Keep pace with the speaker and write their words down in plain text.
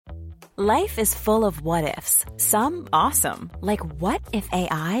Life is full of what-ifs. Some awesome, like what if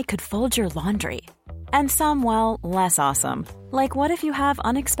AI could fold your laundry? And some, well, less awesome, like what if you have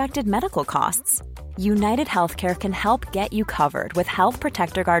unexpected medical costs? United Healthcare can help get you covered with Health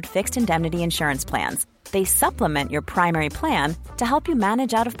Protector Guard fixed indemnity insurance plans. They supplement your primary plan to help you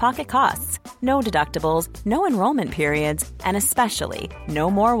manage out-of-pocket costs. No deductibles, no enrollment periods, and especially no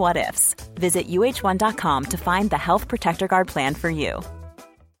more what-ifs. Visit uh1.com to find the Health Protector Guard plan for you.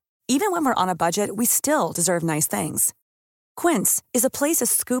 Even when we're on a budget, we still deserve nice things. Quince is a place to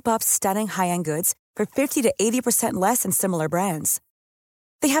scoop up stunning high-end goods for 50 to 80% less than similar brands.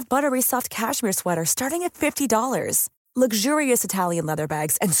 They have buttery soft cashmere sweaters starting at $50, luxurious Italian leather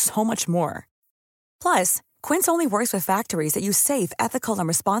bags, and so much more. Plus, Quince only works with factories that use safe, ethical, and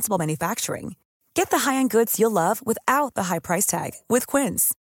responsible manufacturing. Get the high-end goods you'll love without the high price tag with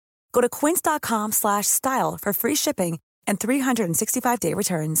Quince. Go to quince.com/style for free shipping and 365-day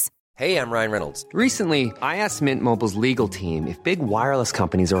returns. Hey, I'm Ryan Reynolds. Recently, I asked Mint Mobile's legal team if big wireless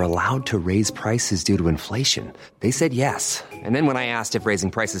companies are allowed to raise prices due to inflation. They said yes. And then when I asked if raising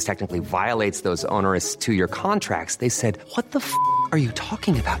prices technically violates those onerous two-year contracts, they said, "What the f*** are you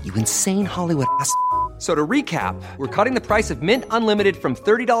talking about, you insane Hollywood ass?" So to recap, we're cutting the price of Mint Unlimited from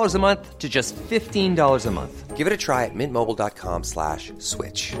 $30 a month to just $15 a month. Give it a try at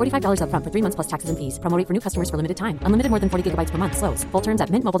mintmobile.com/switch. $45 up front for 3 months plus taxes and fees. Promo rate for new customers for limited time. Unlimited more than 40 gigabytes per month. Slows full terms at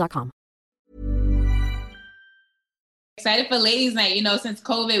mintmobile.com. Excited for ladies night. You know, since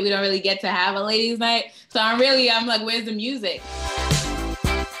COVID, we don't really get to have a ladies night. So I'm like, where's the music?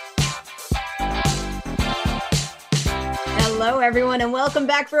 Hello, everyone, and welcome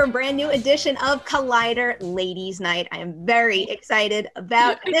back for a brand new edition of Collider Ladies Night. I am very excited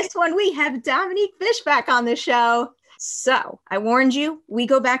about this one. We have Dominique Fishback on the show. So I warned you, we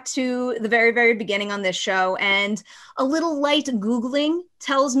go back to the very, very beginning on this show, and a little light Googling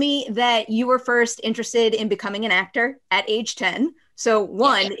tells me that you were first interested in becoming an actor at age 10. So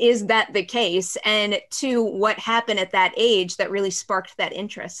one, is that the case? And two, what happened at that age that really sparked that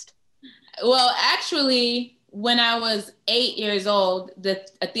interest? Well, actually, when I was 8 years old,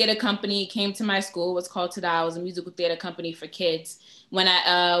 a theater company came to my school. It was called Tada. It was a musical theater company for kids when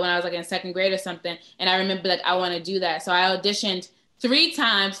I was like in second grade or something. And I remember like, I want to do that. So I auditioned 3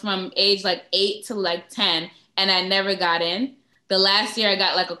 times from age like 8 to like 10, and I never got in. The last year I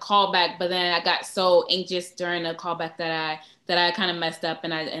got like a callback, but then I got so anxious during the callback that I kind of messed up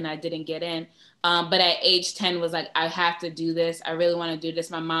and I didn't get in. But at age 10 was like, I have to do this. I really want to do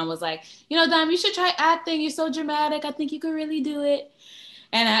this. My mom was like, you know, Dom, you should try acting. You're so dramatic. I think you could really do it.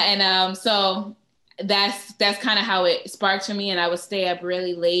 So that's kind of how it sparked for me. And I would stay up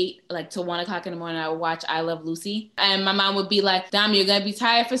really late, like till 1 o'clock in the morning. I would watch I Love Lucy. And my mom would be like, Dom, you're going to be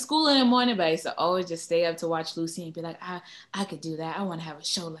tired for school in the morning. But I used to always just stay up to watch Lucy and be like, I could do that. I want to have a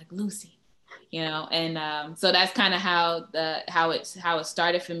show like Lucy. You know, and so that's kind of how it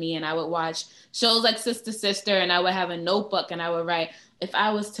started for me. And I would watch shows like Sister, and I would have a notebook and I would write, if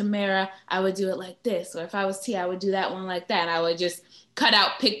I was Tamara, I would do it like this, or if I was Tia, I would do that one like that. And I would just cut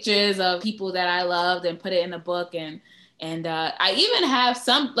out pictures of people that I loved and put it in a book. And I even have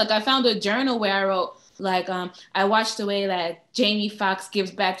some, like I found a journal where I wrote, like, I watched the way that Jamie Foxx gives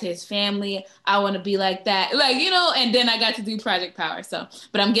back to his family. I want to be like that. Like, you know, and then I got to do Project Power. So,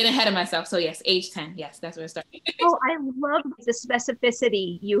 but I'm getting ahead of myself. So yes, age 10. Yes, that's where it started. Oh, I love the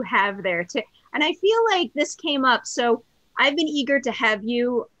specificity you have there too. And I feel like this came up. So I've been eager to have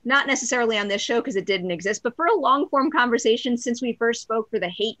you, not necessarily on this show because it didn't exist, but for a long form conversation since we first spoke for The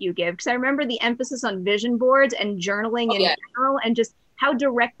Hate U Give. Because I remember the emphasis on vision boards and journaling in general, and just how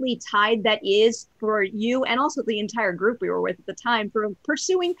directly tied that is for you and also the entire group we were with at the time for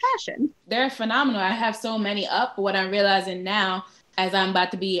pursuing passion. They're phenomenal. I have so many up. What I'm realizing now, as I'm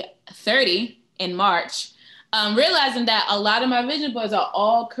about to be 30 in March, realizing that a lot of my vision boards are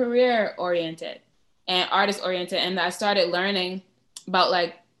all career oriented and artist oriented. And I started learning about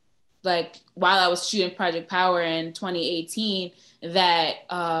like while I was shooting Project Power in 2018, that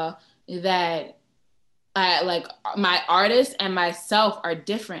like my artist and myself are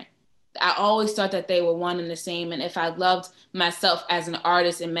different. I always thought that they were one and the same. And if I loved myself as an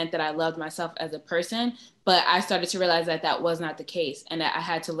artist, it meant that I loved myself as a person. But I started to realize that that was not the case, and that I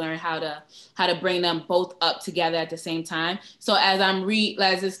had to learn how to bring them both up together at the same time. So as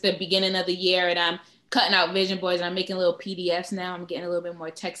as it's the beginning of the year and I'm cutting out vision boards and I'm making little PDFs now, I'm getting a little bit more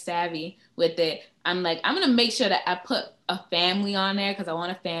tech savvy with it. I'm like, I'm going to make sure that I put a family on there because I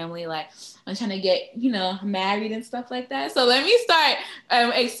want a family. Like, I'm trying to get, married and stuff like that. So let me start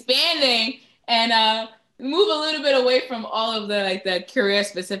expanding and move a little bit away from all of the career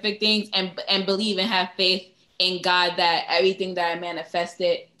specific things and believe and have faith in God that everything that I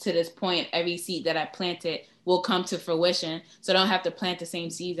manifested to this point, every seed that I planted will come to fruition. So I don't have to plant the same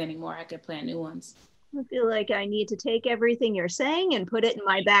seeds anymore. I could plant new ones. I feel like I need to take everything you're saying and put it in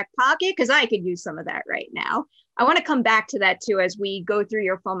my back pocket because I could use some of that right now. I want to come back to that too as we go through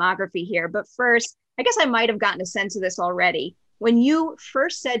your filmography here. But first, I guess I might have gotten a sense of this already. When you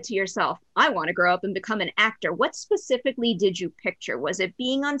first said to yourself, I want to grow up and become an actor, what specifically did you picture? Was it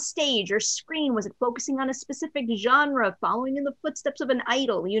being on stage or screen? Was it focusing on a specific genre, following in the footsteps of an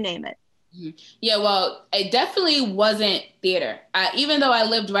idol? You name it. Yeah, well, it definitely wasn't theater. Even though I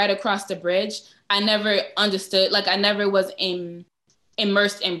lived right across the bridge, I never understood, like I never was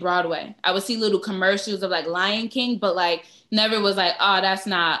immersed in Broadway. I would see little commercials of like Lion King, but like never was like, oh, that's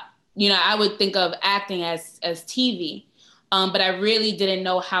not, I would think of acting as TV. But I really didn't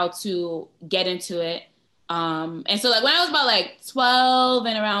know how to get into it. And so like when I was about like 12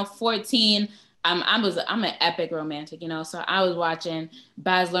 and around 14, I'm an epic romantic, so I was watching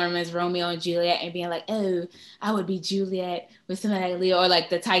Baz Luhrmann's Romeo and Juliet and being like, oh, I would be Juliet with somebody like Leo, or like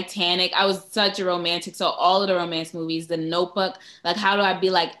the Titanic. I was such a romantic. So all of the romance movies, The Notebook, like how do I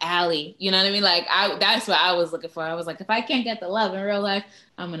be like Allie? You know what I mean? Like that's what I was looking for. I was like, if I can't get the love in real life,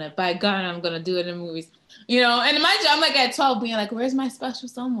 I'm going to buy a gun. I'm going to do it in movies, and mind you, I'm like at 12 being like, where's my special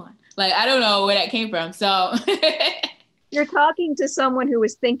someone? Like, I don't know where that came from. So you're talking to someone who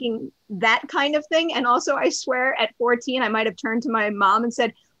was thinking that kind of thing. And also, I swear at 14, I might have turned to my mom and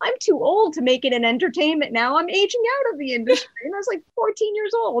said, I'm too old to make it in entertainment now. I'm aging out of the industry. And I was like 14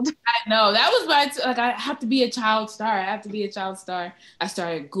 years old. I know. That was why I have to be a child star. I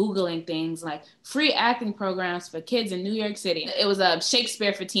started Googling things like free acting programs for kids in New York City. It was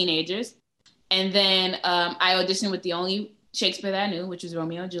Shakespeare for teenagers. And then I auditioned with the only Shakespeare that I knew, which was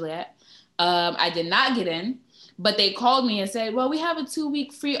Romeo and Juliet. I did not get in. But they called me and said, well, we have a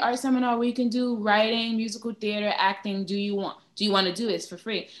 2-week free art seminar where you can do writing, musical theater, acting. Do you want to do this for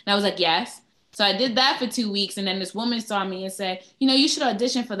free? And I was like, yes. So I did that for 2 weeks. And then this woman saw me and said, you should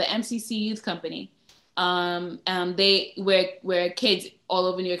audition for the MCC Youth Company. Where kids all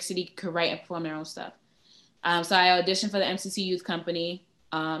over New York City could write and perform their own stuff. So I auditioned for the MCC Youth Company.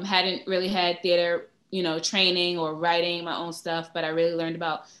 Hadn't really had theater training or writing my own stuff, but I really learned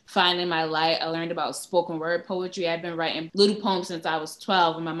about finding my light. I learned about spoken word poetry. I've been writing little poems since I was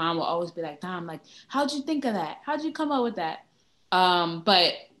 12, and my mom will always be like, Dom, like, how'd you think of that? How'd you come up with that?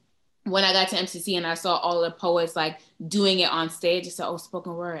 But when I got to MCC and I saw all the poets like doing it on stage, I said, oh,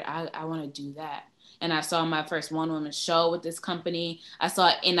 spoken word, I want to do that. And I saw my first one-woman show with this company. I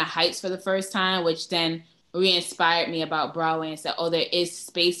saw In the Heights for the first time, which then re-inspired me about Broadway and said, oh, there is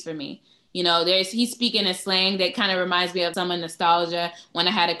space for me. He's speaking in slang that kind of reminds me of some nostalgia when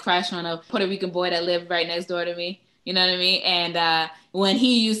I had a crush on a Puerto Rican boy that lived right next door to me. You know what I mean? And when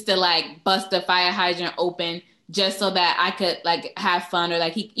he used to like bust the fire hydrant open just so that I could like have fun, or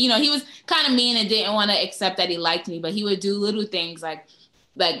like he was kind of mean and didn't want to accept that he liked me, but he would do little things like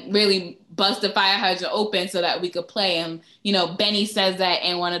really bust the fire hydrant open so that we could play. And Benny says that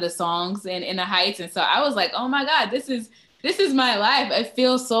in one of the songs in the Heights, and so I was like, oh my God, this is my life. It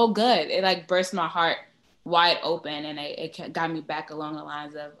feels so good. It like burst my heart wide open, and it got me back along the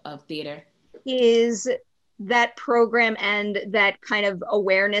lines of theater. Is that program and that kind of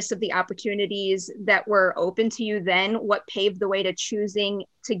awareness of the opportunities that were open to you then what paved the way to choosing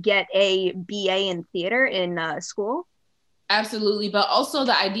to get a BA in theater in school? Absolutely. But also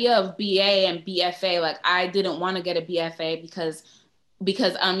the idea of BA and BFA, like I didn't want to get a BFA because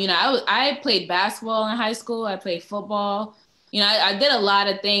I played basketball in high school. I played football. I did a lot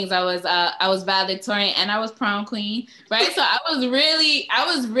of things. I was valedictorian and I was prom queen, right? So I was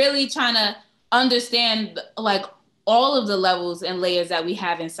really trying to understand like all of the levels and layers that we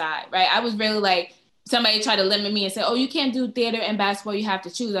have inside, right? I was really like, somebody tried to limit me and say, oh, you can't do theater and basketball, you have to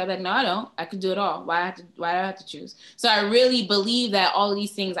choose. I was like, no, I don't. I could do it all. Why do I have to choose? So I really believe that all of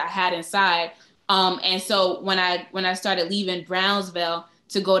these things I had inside. And so when I started leaving Brownsville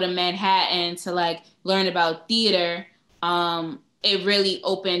to go to Manhattan to like learn about theater, it really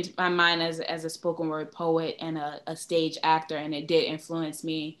opened my mind as a spoken word poet and a stage actor. And it did influence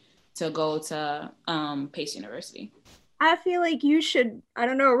me to go to Pace University. I feel like you should, I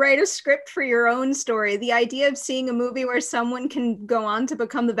don't know, write a script for your own story. The idea of seeing a movie where someone can go on to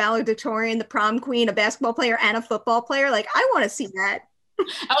become the valedictorian, the prom queen, a basketball player, and a football player. Like, I want to see that.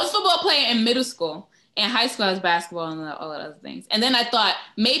 I was a football player in middle school. In high school, I was basketball and all of other things. And then I thought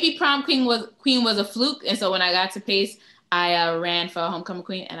maybe prom queen was a fluke. And so when I got to Pace, I ran for homecoming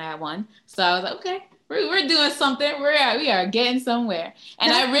queen and I won. So I was like, okay, we're doing something. We are getting somewhere.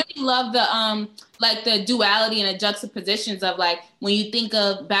 And I really love the like the duality and the juxtapositions of like when you think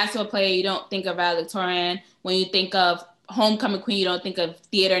of basketball player, you don't think of valedictorian. When you think of homecoming queen, you don't think of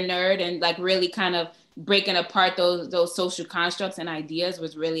theater nerd, and like really kind of breaking apart those social constructs and ideas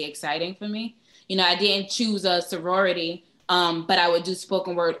was really exciting for me. You know, I didn't choose a sorority, but I would do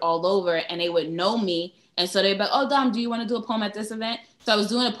spoken word all over, and they would know me. And so they'd be like, oh, Dom, do you want to do a poem at this event? So I was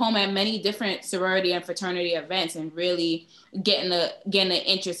doing a poem at many different sorority and fraternity events and really getting the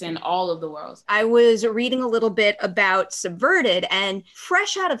interest in all of the worlds. I was reading a little bit about Subverted, and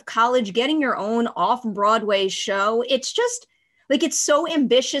fresh out of college, getting your own off-Broadway show, it's just like, it's so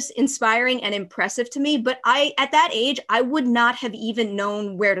ambitious, inspiring, and impressive to me. But at that age, I would not have even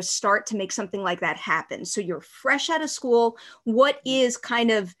known where to start to make something like that happen. So you're fresh out of school. What is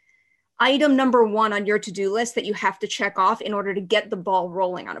kind of item number one on your to-do list that you have to check off in order to get the ball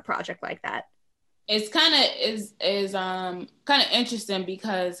rolling on a project like that? It's kind of interesting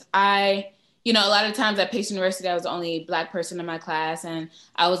because you know, a lot of times at Pace University, I was the only Black person in my class, and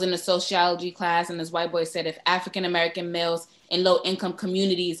I was in a sociology class, and this white boy said if African-American males in low-income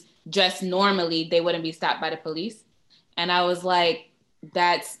communities dressed normally, they wouldn't be stopped by the police. And I was like,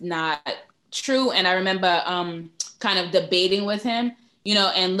 that's not true. And I remember kind of debating with him, you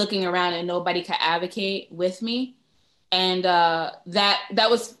know, and looking around and nobody could advocate with me. And that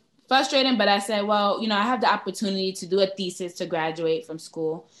was frustrating, but I said, well, you know, I have the opportunity to do a thesis to graduate from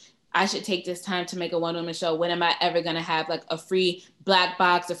school. I should take this time to make a one-woman show. When am I ever going to have like a free black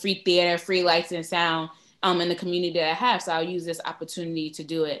box, a free theater, free lights and sound in the community that I have? So I'll use this opportunity to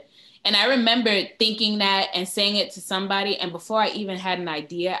do it. And I remember thinking that and saying it to somebody. And before I even had an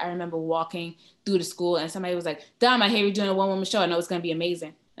idea, I remember walking through the school and somebody was like, Dom, I hear you're doing a one-woman show. I know it's going to be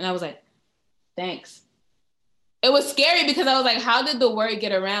amazing. And I was like, thanks. It was scary because I was like, how did the word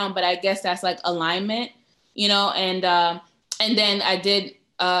get around? But I guess that's like alignment, you know? And then I did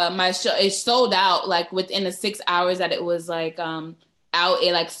my show. It sold out like within the 6 hours that it was like out,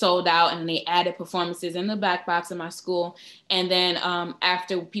 it like sold out, and they added performances in the black box in my school. And then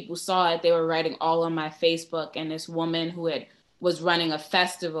after people saw it, they were writing all on my Facebook. And this woman who was running a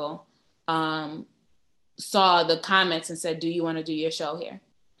festival saw the comments and said, do you want to do your show here?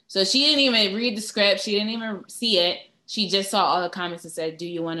 So she didn't even read the script. She didn't even see it. She just saw all the comments and said, do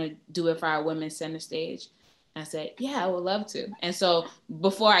you want to do it for our Women's Center stage? I said, yeah, I would love to. And so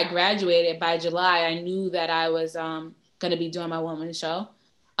before I graduated, by July, I knew that I was going to be doing my woman show.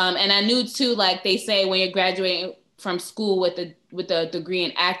 And I knew too, like they say, when you're graduating from school with a degree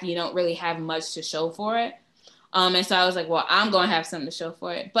in acting, you don't really have much to show for it. And so I was like, well, I'm going to have something to show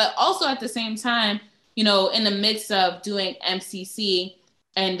for it. But also at the same time, you know, in the midst of doing MCC,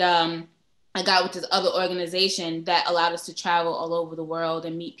 and I got with this other organization that allowed us to travel all over the world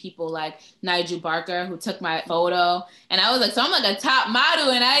and meet people like Nigel Barker, who took my photo. And I was like, so I'm like a top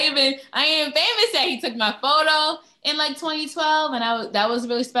model, and I am famous that he took my photo in like 2012. And that was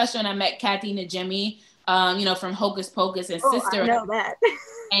really special. And I met Kathy Najimy, you know, from Hocus Pocus and Sister. I know that.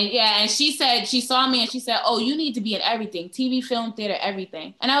 And yeah, and she said, she saw me and she said, oh, you need to be in everything, TV, film, theater,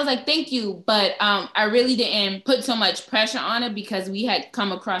 everything. And I was like, thank you. But I really didn't put so much pressure on it because we had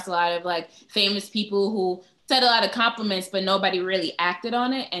come across a lot of like famous people who said a lot of compliments, but nobody really acted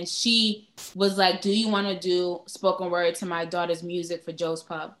on it. And she was like, do you want to do spoken word to my daughter's music for Joe's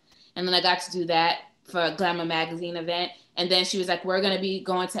Pub? And then I got to do that for a Glamour magazine event. And then she was like, we're going to be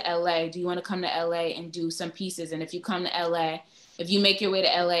going to LA. Do you want to come to LA and do some pieces? And if you come to LA, if you make your way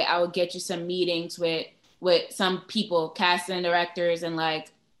to LA, I will get you some meetings with some people, casting directors and like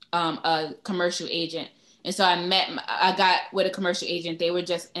a commercial agent. And so I got with a commercial agent. They were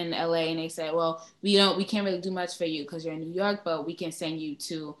just in LA and they said, well, we can't really do much for you because you're in New York, but we can send you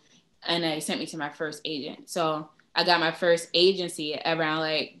to, and they sent me to my first agent. So I got my first agency around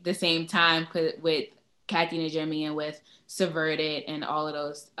like the same time with Kathy Najimy and with Subverted and all of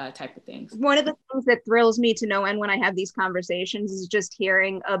those type of things. One of the things that thrills me to no end when I have these conversations is just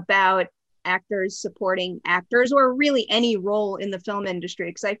hearing about actors supporting actors, or really any role in the film industry.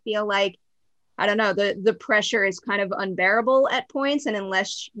 Because I feel like, I don't know, the pressure is kind of unbearable at points. And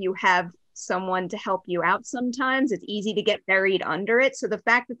unless you have someone to help you out sometimes, it's easy to get buried under it. So the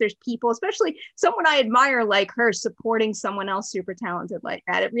fact that there's people, especially someone I admire like her, supporting someone else super talented like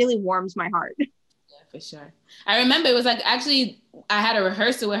that, it really warms my heart. For sure. I remember it was like, actually, I had a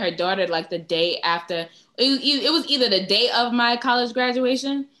rehearsal with her daughter like the day after. It was either the day of my college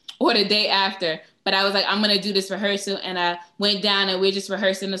graduation or the day after. But I was like, I'm going to do this rehearsal. And I went down and we were just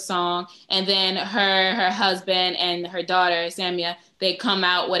rehearsing the song. And then her husband and her daughter, Samia, they come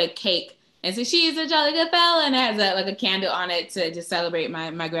out with a cake. And so she's a jolly good fella, and it has a candle on it to just celebrate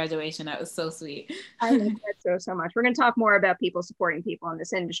my graduation. That was so sweet. I love that so much. We're going to talk more about people supporting people in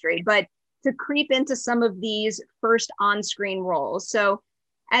this industry, but to creep into some of these first on-screen roles. So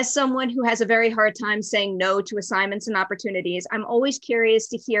as someone who has a very hard time saying no to assignments and opportunities, I'm always curious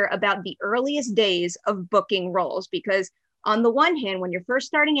to hear about the earliest days of booking roles, because on the one hand, when you're first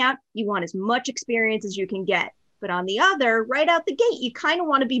starting out, you want as much experience as you can get. But on the other, right out the gate, you kind of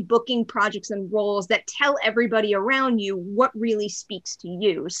want to be booking projects and roles that tell everybody around you what really speaks to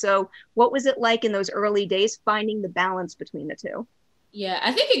you. So what was it like in those early days, finding the balance between the two? Yeah,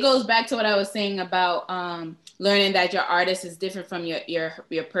 I think it goes back to what I was saying about learning that your artist is different from your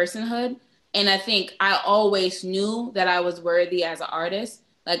personhood. And I think I always knew that I was worthy as an artist.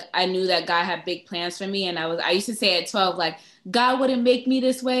 Like, I knew that God had big plans for me. And I used to say at 12, like, God wouldn't make me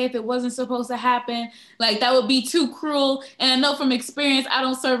this way if it wasn't supposed to happen. Like, that would be too cruel. And I know from experience, I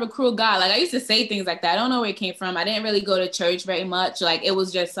don't serve a cruel God. Like, I used to say things like that. I don't know where it came from. I didn't really go to church very much. Like, it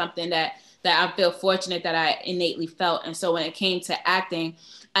was just something that I feel fortunate that I innately felt. And so when it came to acting,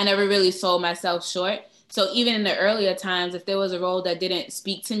 I never really sold myself short. So even in the earlier times, if there was a role that didn't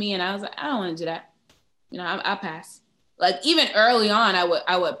speak to me and I was like, I don't want to do that, I'll pass. Like, even early on,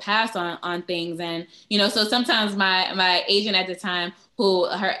 I would pass on things. And, so sometimes my agent at the time, who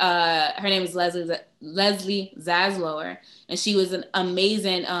her name is Leslie Zaslower, and she was an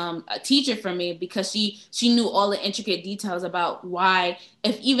amazing teacher for me, because she knew all the intricate details about why,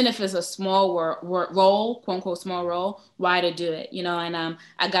 even if it's a small role, quote unquote small role, why to do it, and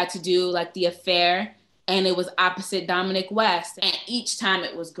I got to do like The Affair, and it was opposite Dominic West, and each time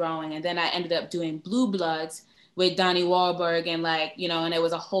it was growing. And then I ended up doing Blue Bloods with Donnie Wahlberg, and and it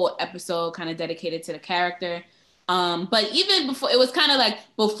was a whole episode kind of dedicated to the character. But even before, it was kind of like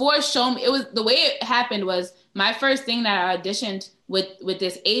before Show Me, it was, the way it happened was, my first thing that I auditioned with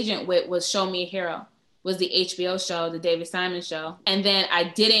this agent was Show Me a Hero, was the HBO show, the David Simon show. And then I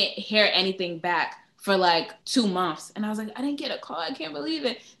didn't hear anything back for like 2 months. And I was like, I didn't get a call. I can't believe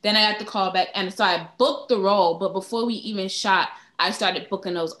it. Then I got the call back. And so I booked the role, but before we even shot, I started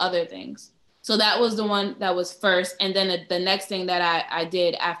booking those other things. So that was the one that was first. And then the next thing that I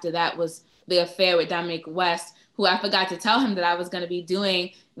did after that was The Affair with Dominic West, who I forgot to tell him that I was going to be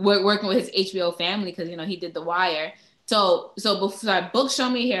working with his HBO family, because, he did The Wire. So before I booked Show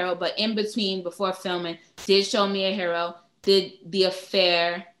Me a Hero, but in between, before filming, did Show Me a Hero, did The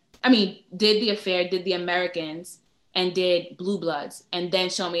Affair, did The Americans, and did Blue Bloods, and then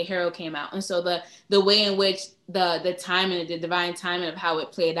Show Me a Hero came out. And so the way in which the timing, the divine timing of how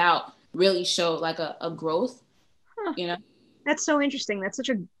it played out really showed like a growth, That's so interesting. That's such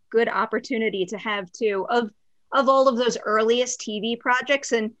a good opportunity to have too, of all of those earliest TV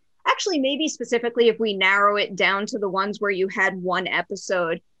projects. And actually, maybe specifically if we narrow it down to the ones where you had one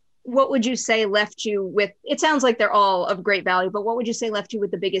episode, what would you say left you with, it sounds like they're all of great value, but what would you say left you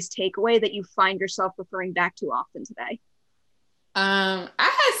with the biggest takeaway that you find yourself referring back to often today? I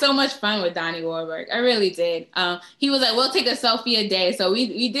had so much fun with Donnie Wahlberg. I really did. He was like, we'll take a selfie a day. So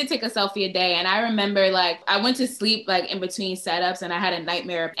we did take a selfie a day. And I remember like, I went to sleep like in between setups and I had a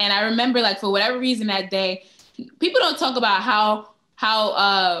nightmare. And I remember like, for whatever reason that day, people don't talk about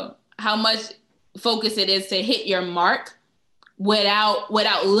how much focus it is to hit your mark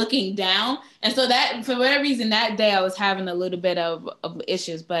without looking down. And so that, for whatever reason that day, I was having a little bit of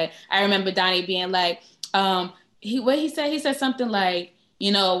issues. But I remember Donnie being like, he said something like,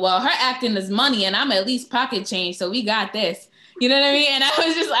 well, her acting is money and I'm at least pocket change, so we got this. You know what I mean? And I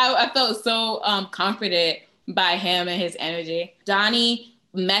was just, I felt so comforted by him and his energy. Donnie,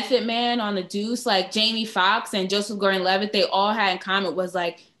 Method Man on The Deuce, like Jamie Foxx and Joseph Gordon-Levitt, they all had in common was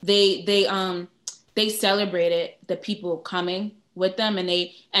like they celebrated the people coming with them, and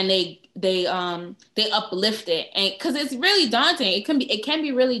they uplift it, and because it's really daunting. It can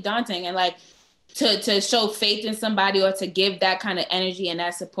be really daunting, and like to show faith in somebody or to give that kind of energy and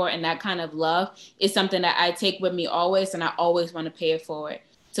that support and that kind of love is something that I take with me always, and I always want to pay it forward.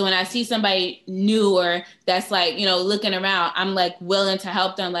 So when I see somebody new or that's like, looking around, I'm like willing to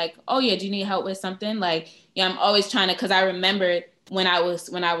help them. Like, oh yeah, do you need help with something? Like, I'm always trying to, because I remember when I was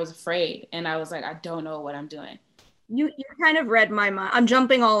afraid and I was like, I don't know what I'm doing. You kind of read my mind. I'm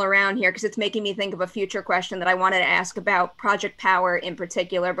jumping all around here because it's making me think of a future question that I wanted to ask about Project Power in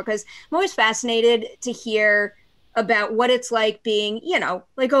particular, because I'm always fascinated to hear about what it's like being, you know,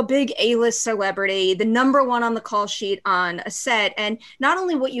 like a big A-list celebrity, the number one on the call sheet on a set, and not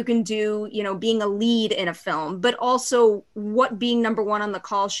only what you can do, you know, being a lead in a film, but also what being number one on the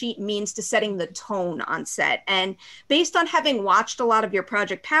call sheet means to setting the tone on set. And based on having watched a lot of your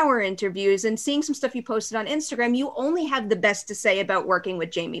Project Power interviews and seeing some stuff you posted on Instagram, you only have the best to say about working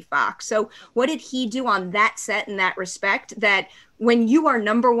with Jamie Foxx. So what did he do on that set in that respect that when you are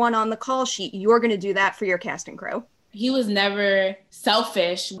number one on the call sheet, you're going to do that for your casting crew? He was never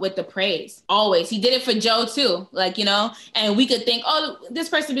selfish with the praise. Always. He did it for Joe too. Like, you know, and we could think, oh, this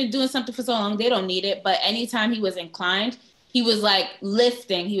person been doing something for so long, they don't need it. But anytime he was inclined, he was like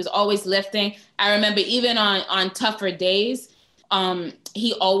lifting. He was always lifting. I remember even on tougher days,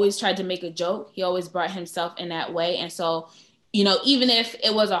 he always tried to make a joke. He always brought himself in that way. And so, you know, even if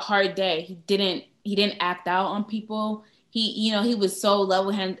it was a hard day, he didn't act out on people. He was so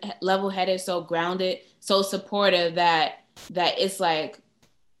level-headed, so grounded, so supportive that it's like,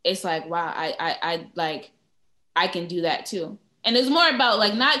 wow, I can do that too. And it's more about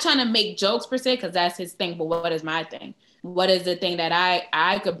like not trying to make jokes per se, because that's his thing, but what is my thing? What is the thing that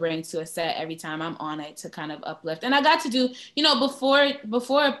I could bring to a set every time I'm on it to kind of uplift? And I got to do, you know, before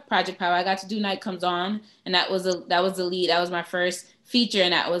Project Power, I got to do Night Comes On, and that was the lead. That was my first feature,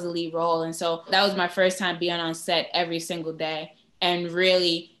 and that was a lead role. And so that was my first time being on set every single day and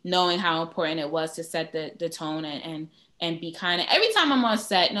really knowing how important it was to set the tone and be kind. Every time I'm on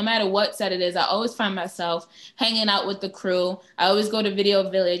set, no matter what set it is, I always find myself hanging out with the crew. I always go to Video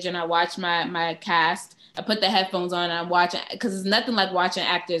Village and I watch my cast. I put the headphones on and I'm watching, because it's nothing like watching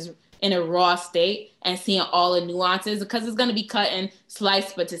actors in a raw state and seeing all the nuances, because it's going to be cut and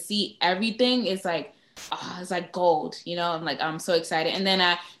sliced, but to see everything is like, oh, it's like gold, you know. I'm so excited. And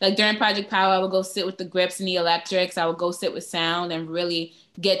then during Project Power, I would go sit with the grips and the electrics. I would go sit with sound and really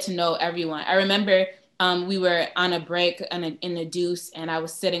get to know everyone. I remember we were on a break in the Deuce, and I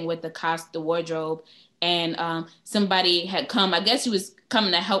was sitting with the wardrobe, and somebody had come. I guess she was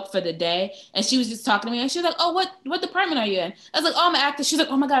coming to help for the day, and she was just talking to me, and she was like, "Oh, what department are you in?" I was like, "Oh, I'm an actor." She's like,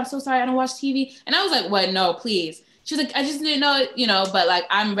 "Oh my God, I'm so sorry, I don't watch TV." And I was like, "What? No, please." She was like, "I just didn't know, you know, but like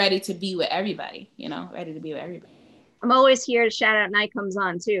I'm ready to be with everybody, you know, ready to be with everybody." I'm always here to shout out Night Comes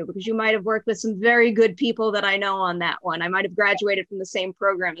On too, because you might have worked with some very good people that I know on that one. I might have graduated from the same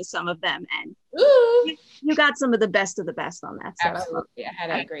program as some of them, and you got some of the best on that. So. Absolutely, I had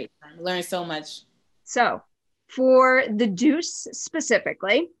a great time. Learned so much. So, for the Deuce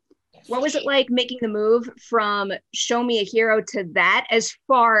specifically, what was it like making the move from Show Me a Hero to that, as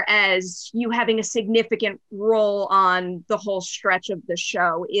far as you having a significant role on the whole stretch of the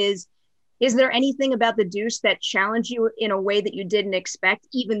show? Is there anything about the Deuce that challenged you in a way that you didn't expect,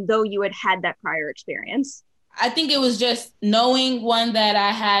 even though you had that prior experience? I think it was just knowing, one, that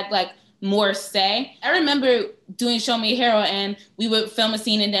I had like more say. I remember doing Show Me a Hero, and we would film a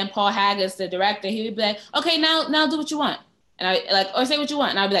scene, and then Paul Haggis, the director, he would be like, "Okay, now do what you want." And I like, or say what you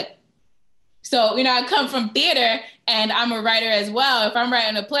want. And I'd be like, so, you know, I come from theater and I'm a writer as well. If I'm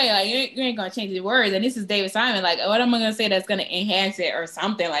writing a play, like you ain't gonna change the words. And this is David Simon. Like, what am I gonna say that's gonna enhance it or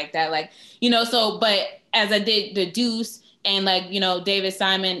something like that? Like, you know, so, but as I did the Deuce, and like, you know, David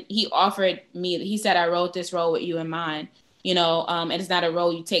Simon, he offered me, he said, "I wrote this role with you in mind. You know, and it's not a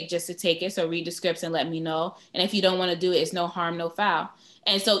role you take just to take it. So read the scripts and let me know. And if you don't want to do it, it's no harm, no foul."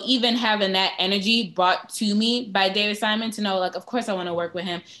 And so even having that energy brought to me by David Simon to know, like, of course I want to work with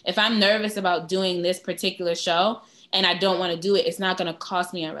him. If I'm nervous about doing this particular show and I don't want to do it, it's not going to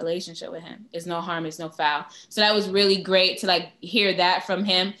cost me a relationship with him. It's no harm, it's no foul. So that was really great to like hear that from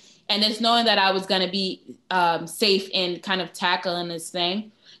him. And just knowing that I was going to be safe in kind of tackling this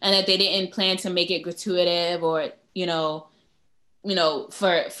thing, and that they didn't plan to make it gratuitous or, you know,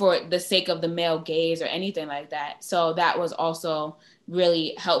 for the sake of the male gaze or anything like that. So that was also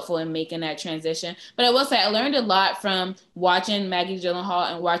really helpful in making that transition. But I will say I learned a lot from watching Maggie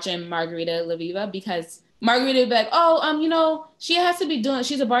Gyllenhaal and watching Margarita Leviva, because Margarita would be like, "Oh, you know, she has to be doing,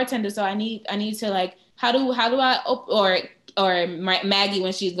 she's a bartender, so I need to like, how do I, or Maggie,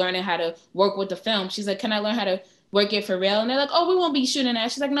 when she's learning how to work with the film, she's like, "Can I learn how to work it for real?" And they're like, "Oh, we won't be shooting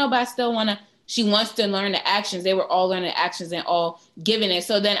that." She's like, "No, but I still want to." She wants to learn the actions. They were all learning the actions and all giving it.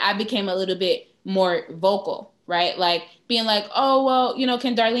 So then I became a little bit more vocal, right? Like being like, "Oh, well, you know,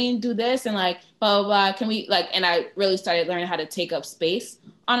 can Darlene do this?" And like, blah, blah, blah. Can we like, and I really started learning how to take up space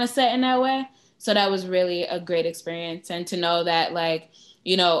on a set in that way. So that was really a great experience. And to know that like,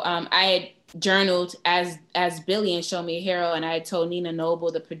 you know, I had journaled as Billy in Show Me a Hero, and I had told Nina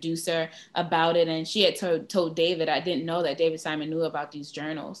Noble, the producer, about it. And she had told David. I didn't know that David Simon knew about these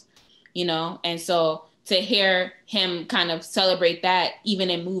journals, you know? And so to hear him kind of celebrate that, even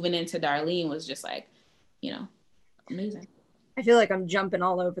in moving into Darlene, was just like, you know. amazing. I feel like I'm jumping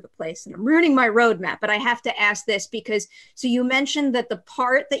all over the place and I'm ruining my roadmap, but I have to ask this because, so you mentioned that the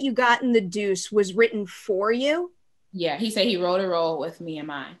part that you got in The Deuce was written for you. Yeah, he said he wrote a role with me in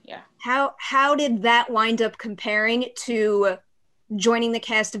mind. Yeah. How did that wind up comparing to joining the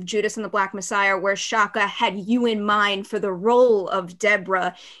cast of Judas and the Black Messiah, where Shaka had you in mind for the role of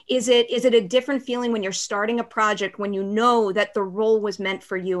Deborah? Is it a different feeling when you're starting a project when you know that the role was meant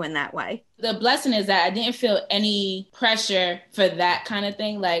for you in that way? The blessing is that I didn't feel any pressure for that kind of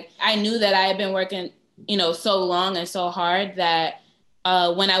thing. Like, I knew that I had been working, so long and so hard that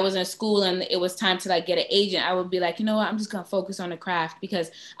when I was in school and it was time to like get an agent, I would be like, you know what, I'm just gonna focus on the craft because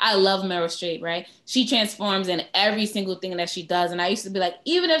I love Meryl Streep, right? She transforms in every single thing that she does. And I used to be like,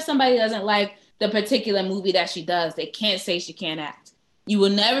 even if somebody doesn't like the particular movie that she does, they can't say she can't act. You will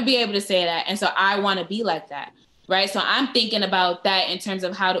never be able to say that. And so I want to be like that, right? So I'm thinking about that in terms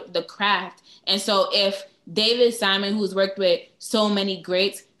of how the craft. And so if David Simon, who's worked with so many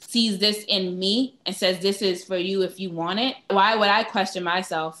greats, sees this in me and says, this is for you if you want it, why would I question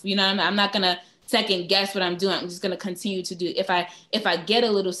myself? You know what I mean? I'm not going to second guess what I'm doing. I'm just going to continue to do. If I get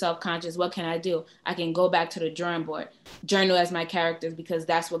a little self-conscious, what can I do? I can go back to the drawing board, journal as my characters because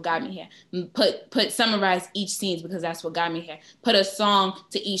that's what got me here. Summarize each scene because that's what got me here. Put a song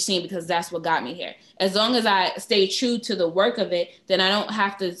to each scene because that's what got me here. As long as I stay true to the work of it, then I don't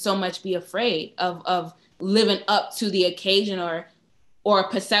have to so much be afraid of living up to the occasion or a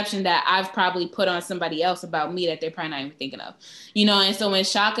perception that I've probably put on somebody else about me that they're probably not even thinking of, And so when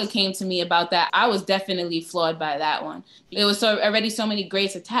Shaka came to me about that, I was definitely flawed by that one. It was already so many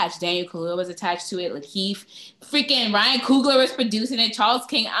greats attached. Daniel Kaluuya was attached to it. Lakeith, freaking Ryan Coogler was producing it. Charles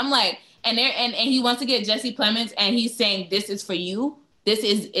King. I'm like, and he wants to get Jesse Plemons, and he's saying, "This is for you. This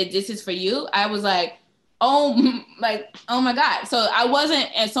is for you." I was like, oh my God. So I wasn't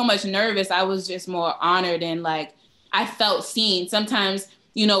so much nervous. I was just more honored and like, I felt seen. Sometimes,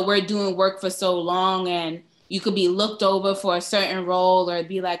 we're doing work for so long and you could be looked over for a certain role or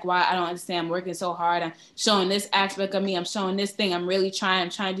be like, why? I don't understand. I'm working so hard. I'm showing this aspect of me. I'm showing this thing. I'm really trying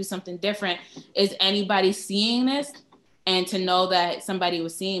to do something different. Is anybody seeing this? And to know that somebody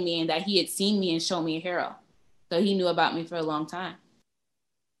was seeing me and that he had seen me and shown me a hero. So he knew about me for a long time.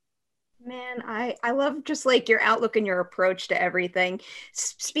 Man, I love just like your outlook and your approach to everything.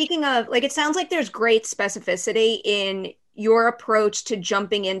 Speaking of, like, it sounds like there's great specificity in your approach to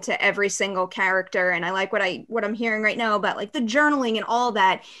jumping into every single character. And I like what I'm hearing right now about like the journaling and all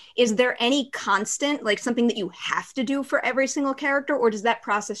that. Is there any constant, like something that you have to do for every single character, or does that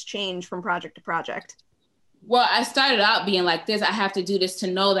process change from project to project? Well, I started out being like this. I have to do this to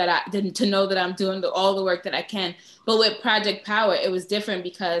know that I'm doing all the work that I can. But with Project Power, it was different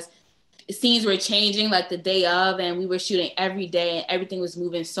because scenes were changing like the day of, and we were shooting every day and everything was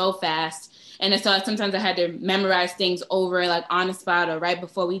moving so fast. And so sometimes I had to memorize things over like on the spot or right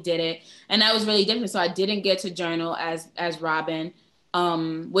before we did it. And that was really different. So I didn't get to journal as Robin,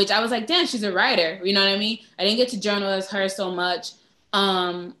 which I was like, damn, she's a writer. You know what I mean? I didn't get to journal as her so much.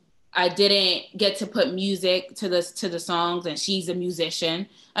 I didn't get to put music to the songs, and she's a musician.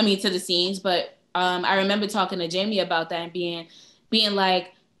 To the scenes. But I remember talking to Jamie about that and being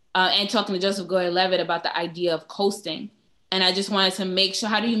like, and talking to Joseph Gordon-Levitt about the idea of coasting. And I just wanted to make sure,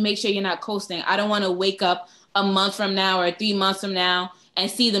 how do you make sure you're not coasting? I don't want to wake up a month from now or 3 months from now and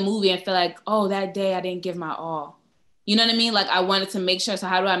see the movie and feel like, oh, that day I didn't give my all. You know what I mean? Like I wanted to make sure. So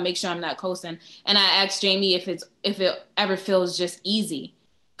how do I make sure I'm not coasting? And I asked Jamie if it ever feels just easy.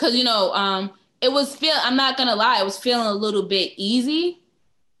 Cause I'm not gonna lie, it was feeling a little bit easy.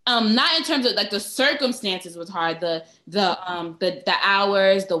 Not in terms of like the circumstances was hard, the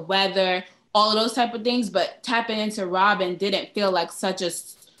hours, the weather, all of those type of things, but tapping into Robin didn't feel like such a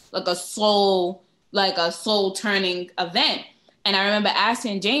soul turning event. And I remember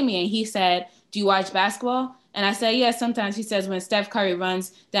asking Jamie and he said, do you watch basketball? And I said, yeah, sometimes. He says when Steph Curry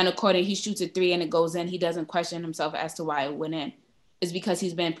runs down the court and he shoots a 3 and it goes in, he doesn't question himself as to why it went in. It's because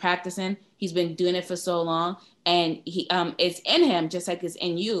he's been practicing. He's been doing it for so long. And it's in him, just like it's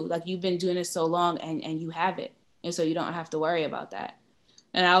in you. Like you've been doing it so long and you have it. And so you don't have to worry about that.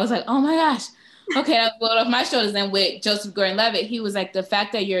 And I was like, oh my gosh. Okay, that blew off my shoulders. And with Joseph Gordon-Levitt, he was like, the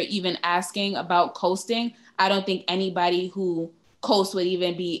fact that you're even asking about coasting, I don't think anybody who coasts would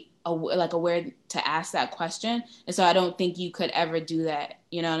even be aware to ask that question. And so I don't think you could ever do that.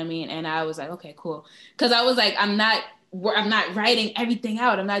 You know what I mean? And I was like, okay, cool. Because I was like, I'm not writing everything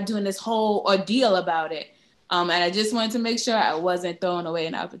out. I'm not doing this whole ordeal about it. And I just wanted to make sure I wasn't throwing away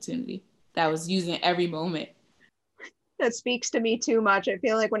an opportunity, that I was using every moment. That speaks to me too much. I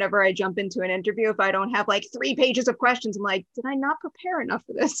feel like whenever I jump into an interview, if I don't have like 3 pages of questions, I'm like, did I not prepare enough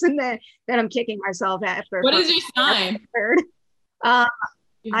for this? And then I'm kicking myself after. What is your sign? I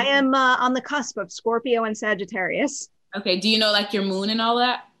am on the cusp of Scorpio and Sagittarius. Okay. Do you know like your moon and all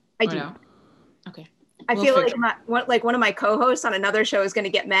that? I do. No? Okay. I feel like one of my co-hosts on another show is going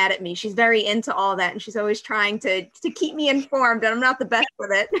to get mad at me. She's very into all that, and she's always trying to keep me informed, and I'm not the best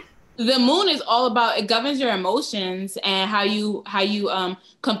with it. The moon is all about, it governs your emotions and how you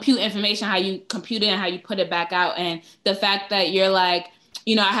compute information, how you compute it and how you put it back out. And the fact that you're like,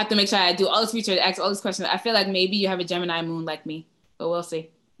 you know, I have to make sure I do all this research, ask all these questions. I feel like maybe you have a Gemini moon like me, but we'll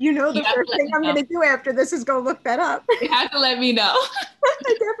see. You know, the first thing I'm going to do after this is go look that up. You have to let me know.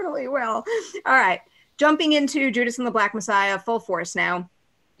 I definitely will. All right. Jumping into Judas and the Black Messiah, full force now.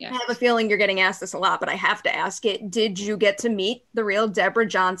 Yes. I have a feeling you're getting asked this a lot, but I have to ask it. Did you get to meet the real Deborah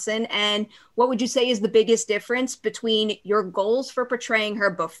Johnson? And what would you say is the biggest difference between your goals for portraying her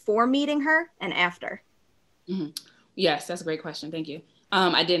before meeting her and after? Mm-hmm. Yes, that's a great question. Thank you.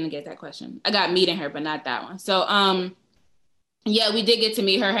 I didn't get that question. I got meeting her, but not that one. So, yeah, we did get to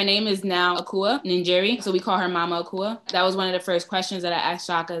meet her. Her name is now Akua Njeri, so we call her Mama Akua. That was one of the first questions that I asked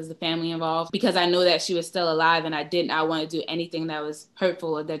Shaka, is the family involved, because I know that she was still alive and I did not want to do anything that was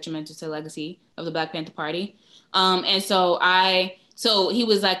hurtful or detrimental to the legacy of the Black Panther Party. And so he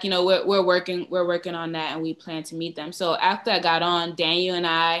was like, you know, we're working on that and we plan to meet them. So after I got on, Daniel and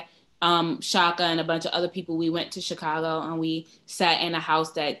I, Shaka and a bunch of other people, we went to Chicago and we sat in a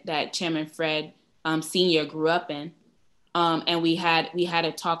house that Chairman Fred Sr. grew up in. And we had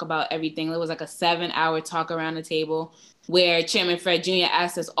a talk about everything. It was like a 7-hour talk around the table where Chairman Fred Jr.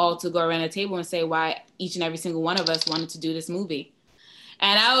 asked us all to go around the table and say why each and every single one of us wanted to do this movie.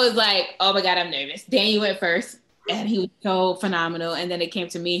 And I was like, oh my God, I'm nervous. Daniel went first and he was so phenomenal. And then it came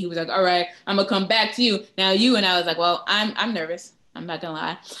to me. He was like, all right, I'm gonna come back to you. Now you. And I was like, well, I'm nervous. I'm not gonna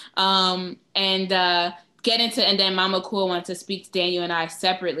lie. And then Mama Cool wanted to speak to Daniel and I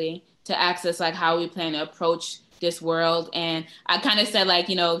separately to ask us like how we plan to approach this world. And I kind of said, like,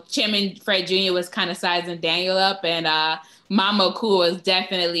 you know, Chairman Fred Jr. was kind of sizing Daniel up, and Mama Cool was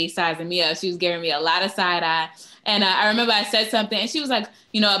definitely sizing me up. She was giving me a lot of side eye. And I remember I said something and she was like,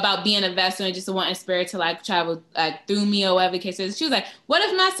 you know, about being a vessel and just wanting spirit to like travel like through me or whatever the case is. She was like, what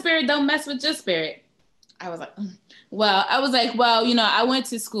if my spirit don't mess with your spirit? I was like, well, you know, I went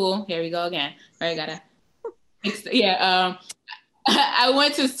to school. Here we go again. Right, gotta. Yeah. I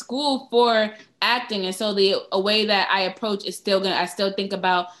went to school for acting, and so a way that I approach is I still think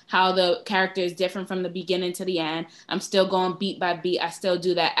about how the character is different from the beginning to the end. I'm still going beat by beat. I still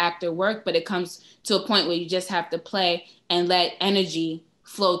do that actor work, but it comes to a point where you just have to play and let energy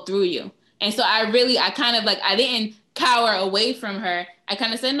flow through you. And so I didn't cower away from her. I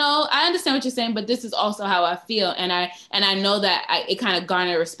kind of said, no, I understand what you're saying, but this is also how I feel. And I know that it kind of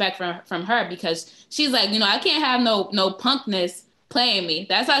garnered respect from her, because she's like, you know, I can't have no punkness playing me.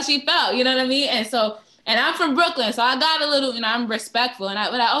 That's how she felt, you know what I mean? And I'm from Brooklyn, so I got a little, you know, I'm respectful. But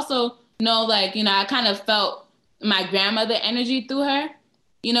I also know, like, you know, I kind of felt my grandmother energy through her,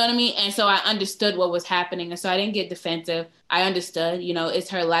 you know what I mean? And so I understood what was happening. And so I didn't get defensive. I understood, you know, it's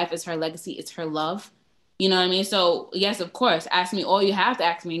her life, it's her legacy, it's her love. You know what I mean? So yes, of course, ask me all you have to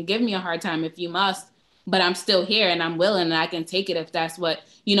ask me and give me a hard time if you must, but I'm still here and I'm willing and I can take it if that's what,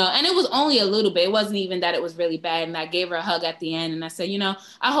 you know. And it was only a little bit. It wasn't even that it was really bad. And I gave her a hug at the end and I said, you know,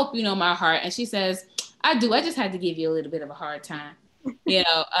 I hope you know my heart. And she says, I do. I just had to give you a little bit of a hard time, you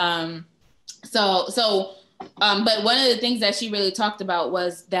know. But one of the things that she really talked about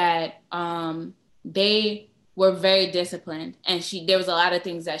was that they were very disciplined, and there was a lot of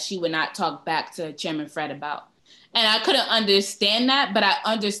things that she would not talk back to Chairman Fred about. And I couldn't understand that, but I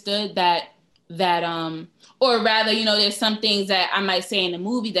understood that or rather, you know, there's some things that I might say in the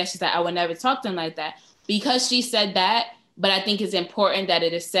movie that she's like, I would never talk to him like that, because she said that. But I think it's important that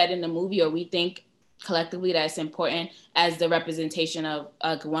it is said in the movie, or we think collectively that it's important as the representation of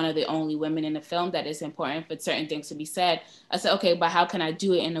one of the only women in the film, that it's important for certain things to be said. I said, okay, but how can I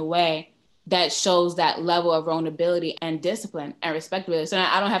do it in a way that shows that level of vulnerability and discipline and respect with it? So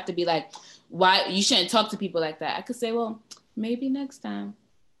I don't have to be like, why you shouldn't talk to people like that. I could say, well, maybe next time.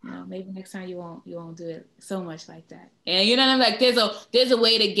 You know, maybe next time you won't do it so much like that. And you know what I'm like, there's a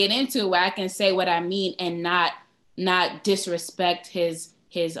way to get into it where I can say what I mean and not disrespect his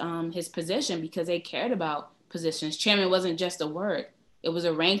position, because they cared about positions. Chairman wasn't just a word. It was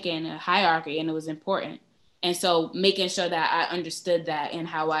a ranking, a hierarchy, and it was important. And so making sure that I understood that in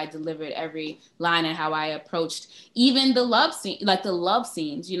how I delivered every line and how I approached even the love scene, like the love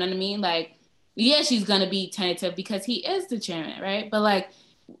scenes, you know what I mean? Like, yeah, she's going to be tentative because he is the chairman, right? But like,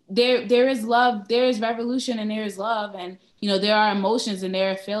 there is love, there is revolution, and there is love. And, you know, there are emotions and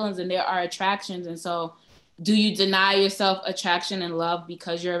there are feelings and there are attractions. And so do you deny yourself attraction and love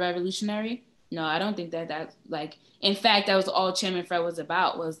because you're a revolutionary? No, I don't think that like, in fact, that was all Chairman Fred was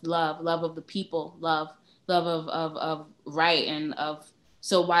about, was love of the people, love of right and of,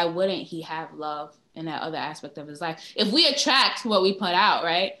 so why wouldn't he have love in that other aspect of his life? If we attract what we put out,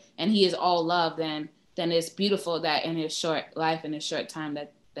 right, and he is all love, then it's beautiful that in his short life, in his short time,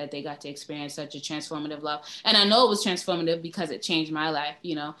 that they got to experience such a transformative love. And I know it was transformative because it changed my life.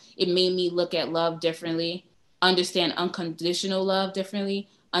 You know, it made me look at love differently, understand unconditional love differently,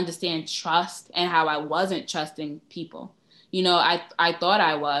 understand trust and how I wasn't trusting people. You know, I thought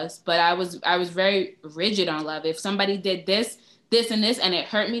I was, but I was very rigid on love. If somebody did this, and this, and it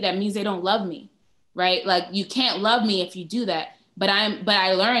hurt me, that means they don't love me, right? Like, you can't love me if you do that. But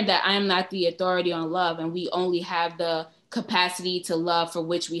I learned that I am not the authority on love, and we only have the capacity to love for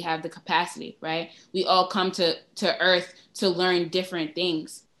which we have the capacity, right? We all come to earth to learn different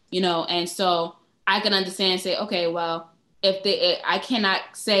things, you know? And so I can understand and say, okay, well, I cannot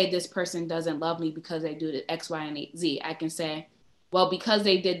say this person doesn't love me because they do the X, Y, and Z. I can say, well, because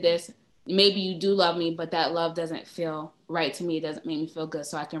they did this, maybe you do love me, but that love doesn't feel right to me. It doesn't make me feel good.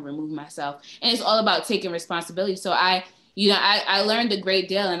 So I can remove myself. And it's all about taking responsibility. So I learned a great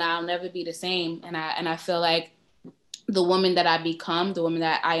deal, and I'll never be the same. And I feel like the woman that I become, the woman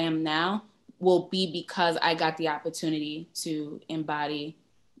that I am now, will be because I got the opportunity to embody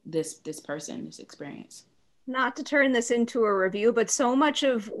this person, this experience. Not to turn this into a review, but so much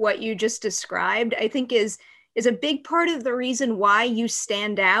of what you just described, I think is a big part of the reason why you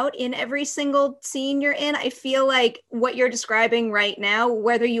stand out in every single scene you're in. I feel like what you're describing right now,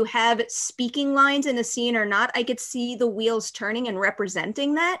 whether you have speaking lines in a scene or not, I could see the wheels turning and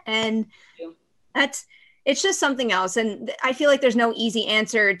representing that. And it's just something else. And I feel like there's no easy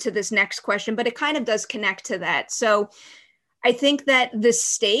answer to this next question, but it kind of does connect to that. So I think that the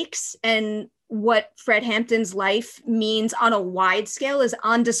stakes and what Fred Hampton's life means on a wide scale is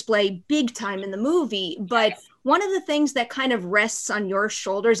on display big time in the movie. But one of the things that kind of rests on your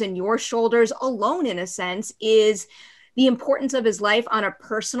shoulders and your shoulders alone, in a sense, is the importance of his life on a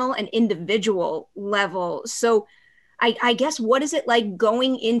personal and individual level. So I guess, what is it like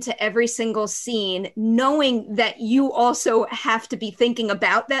going into every single scene, knowing that you also have to be thinking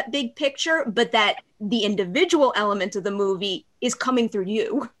about that big picture, but that the individual element of the movie is coming through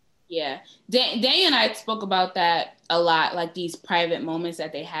you? Yeah, Daniel and I spoke about that a lot, like these private moments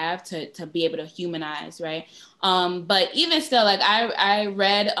that they have to be able to humanize, right? But even still, like I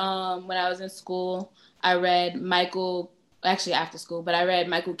read when I was in school, I read after school, but I read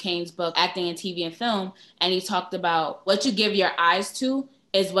Michael Caine's book, Acting in TV and Film, and he talked about what you give your eyes to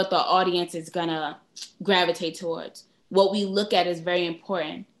is what the audience is gonna gravitate towards. What we look at is very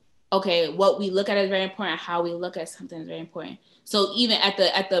important. Okay, what we look at is very important. How we look at something is very important. So even at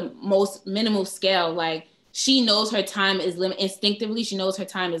the most minimal scale, like, she knows her time is limited. Instinctively, she knows her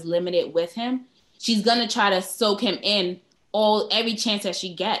time is limited with him. She's gonna try to soak him in every chance that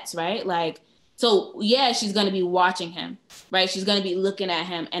she gets, right? Like, so yeah, she's gonna be watching him, right? She's gonna be looking at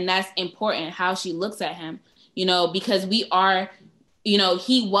him, and that's important, how she looks at him, you know, because we are, you know,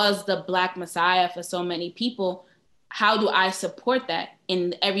 he was the Black Messiah for so many people. How do I support that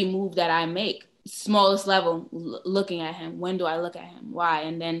in every move that I make? Smallest level, looking at him. When do I look at him? Why?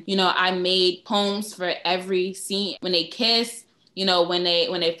 And then, you know, I made poems for every scene. When they kiss, you know, when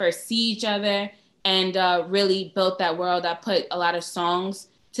they first see each other, and really built that world. I put a lot of songs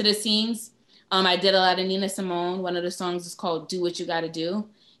to the scenes. I did a lot of Nina Simone. One of the songs is called Do What You Gotta Do.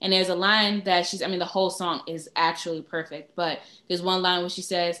 And there's a line that the whole song is actually perfect, but there's one line where she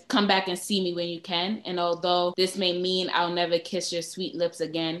says, "Come back and see me when you can. And although this may mean I'll never kiss your sweet lips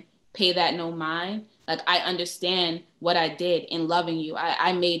again, pay that no mind." Like, I understand what I did in loving you.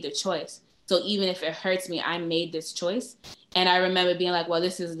 I made the choice. So even if it hurts me, I made this choice. And I remember being like, well,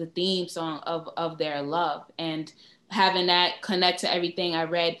 this is the theme song of their love. And having that connect to everything. I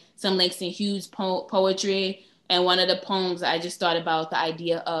read some Langston Hughes poetry. And one of the poems, I just thought about the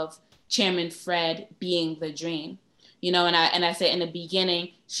idea of Chairman Fred being the dream, you know, and I said in the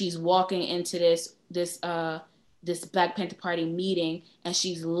beginning, she's walking into this Black Panther Party meeting, and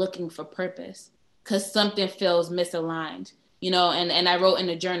she's looking for purpose because something feels misaligned, you know, and I wrote in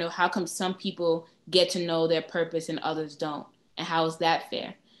the journal, how come some people get to know their purpose and others don't? And how is that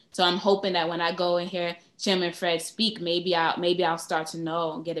fair? So I'm hoping that when I go and hear Chairman Fred speak, maybe I'll start to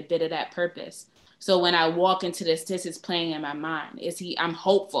know and get a bit of that purpose. So when I walk into this is playing in my mind. I'm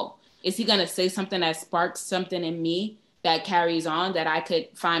hopeful. Is he going to say something that sparks something in me that carries on, that I could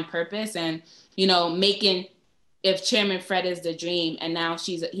find purpose? And, you know, making if Chairman Fred is the dream and now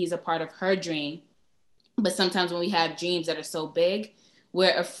he's a part of her dream, but sometimes when we have dreams that are so big,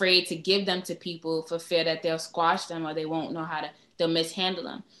 we're afraid to give them to people for fear that they'll squash them or they won't know they'll mishandle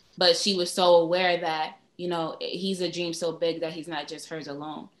them. But she was so aware that, you know, he's a dream so big that he's not just hers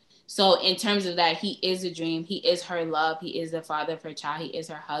alone. So in terms of that, he is a dream. He is her love. He is the father of her child. He is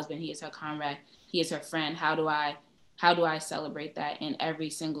her husband. He is her comrade. He is her friend. How do I celebrate that in every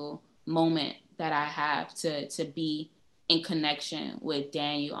single moment that I have to be in connection with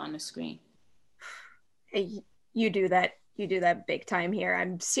Daniel on the screen? You do that. You do that big time here.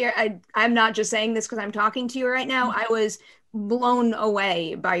 I'm not just saying this because I'm talking to you right now. I was blown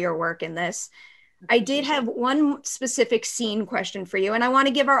away by your work in this. I did have one specific scene question for you, and I want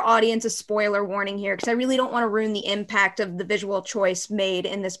to give our audience a spoiler warning here because I really don't want to ruin the impact of the visual choice made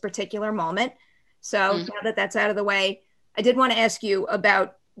in this particular moment. So now that that's out of the way, I did want to ask you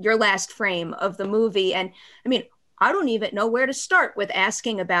about your last frame of the movie. And I mean, I don't even know where to start with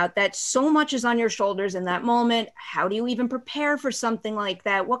asking about that. So much is on your shoulders in that moment. How do you even prepare for something like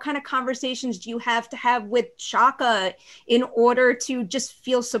that? What kind of conversations do you have to have with Chaka in order to just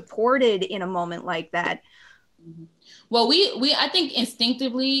feel supported in a moment like that? Well, I think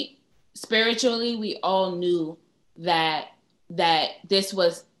instinctively, spiritually, we all knew that this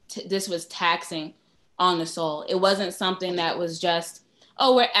was taxing on the soul. It wasn't something that was just,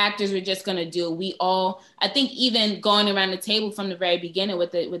 oh, we're actors, we're just gonna do. We all, I think, even going around the table from the very beginning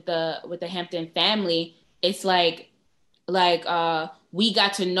with the Hampton family, it's like we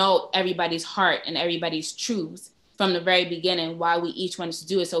got to know everybody's heart and everybody's truths from the very beginning, why we each wanted to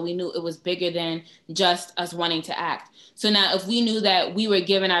do it. So we knew it was bigger than just us wanting to act. So now if we knew that we were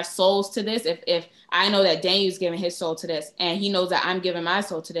giving our souls to this, if I know that Daniel's giving his soul to this and he knows that I'm giving my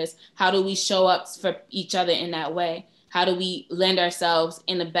soul to this, how do we show up for each other in that way? How do we lend ourselves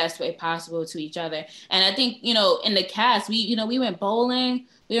in the best way possible to each other? And I think, you know, in the cast, we went bowling,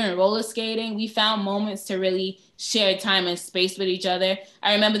 we went roller skating. We found moments to really share time and space with each other.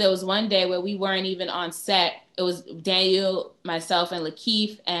 I remember there was one day where we weren't even on set. It was Daniel, myself, and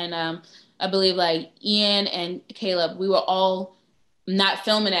Lakeith, and I believe like Ian and Caleb. We were all not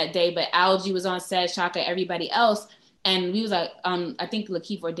filming that day, but Algie was on set, Chaka, everybody else. And we was like, I think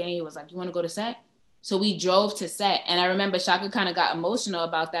Lakeith or Daniel was like, you want to go to set? So we drove to set. And I remember Chaka kind of got emotional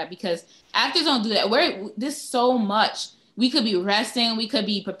about that because actors don't do that. This so much. We could be resting, we could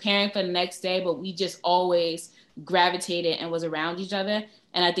be preparing for the next day, but we just always gravitated and was around each other.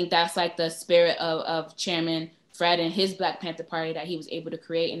 And I think that's like the spirit of Chairman Fred and his Black Panther Party that he was able to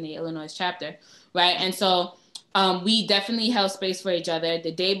create in the Illinois chapter, right? And so we definitely held space for each other.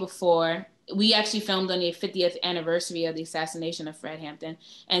 The day before, we actually filmed on the 50th anniversary of the assassination of Fred Hampton,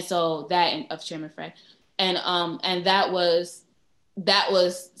 and so of Chairman Fred, and that was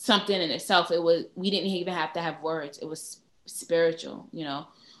something in itself. We didn't even have to have words. It was spiritual, you know.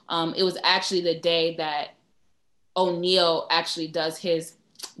 It was actually the day that O'Neal actually does his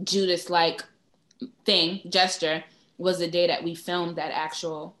Judas-like gesture. Was the day that we filmed that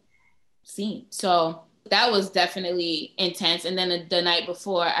actual scene. So that was definitely intense. And then the night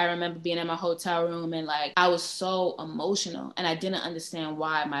before, I remember being in my hotel room and like I was so emotional and I didn't understand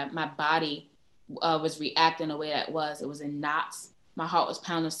why my body was reacting the way that was. It was in knots. My heart was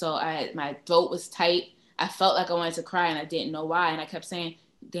pounding, so my throat was tight. I felt like I wanted to cry and I didn't know why. And I kept saying,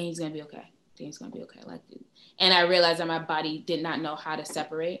 Dane's gonna be okay. Dane's gonna be okay. And I realized that my body did not know how to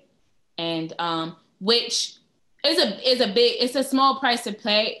separate. And which is a small price to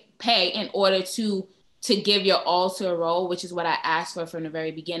pay in order to give your all to a role, which is what I asked for from the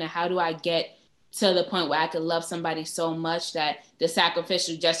very beginning. How do I get to the point where I could love somebody so much that the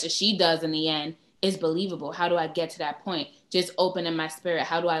sacrificial gesture she does in the end is believable? How do I get to that point? Just opening my spirit.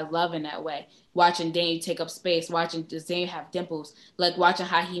 How do I love in that way? Watching Daniel take up space, watching Daniel have dimples, like watching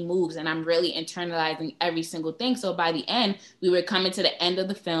how he moves, and I'm really internalizing every single thing. So by the end, we were coming to the end of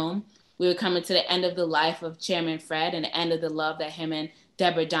the film. We were coming to the end of the life of Chairman Fred and the end of the love that him and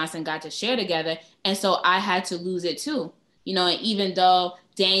Deborah Johnson got to share together. And so I had to lose it too. You know, and even though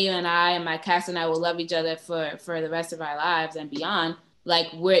Daniel and I and my cast and I will love each other for the rest of our lives and beyond, like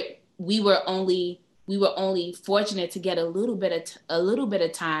we were only fortunate to get a little bit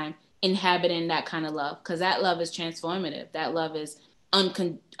of time inhabiting that kind of love, because that love is transformative. That love is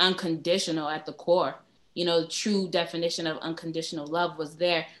unconditional at the core. You know, the true definition of unconditional love was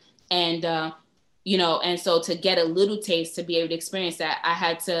there. And you know, and so to get a little taste, to be able to experience that, I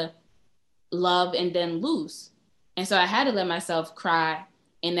had to love and then lose. And so I had to let myself cry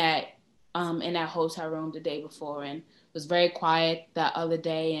in that hotel room the day before, and it was very quiet that other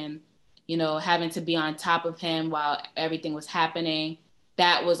day. And, you know, having to be on top of him while everything was happening,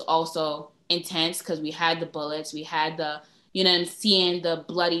 that was also intense because we had the bullets, we had the, and seeing the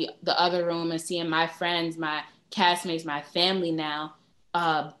other room and seeing my friends, my castmates, my family now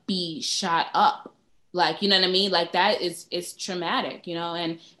be shot up. Like, you know what I mean? Like that is traumatic,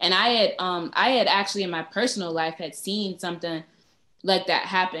 and I had actually in my personal life had seen something like that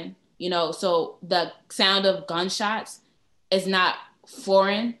happen, so the sound of gunshots is not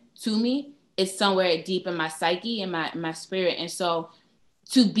foreign to me. It's somewhere deep in my psyche and my spirit. And so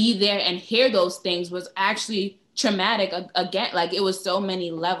to be there and hear those things was actually traumatic again. Like it was so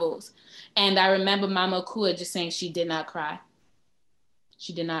many levels. And I remember Mama Kua just saying she did not cry.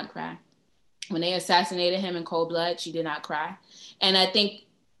 She did not cry. When they assassinated him in cold blood, she did not cry. And I think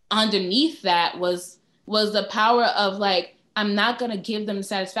underneath that was the power of like, I'm not going to give them the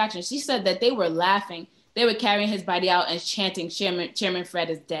satisfaction. She said that they were laughing. They were carrying his body out and chanting, Chairman Fred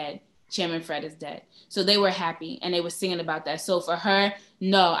is dead. Chairman Fred is dead. So they were happy and they were singing about that. So for her,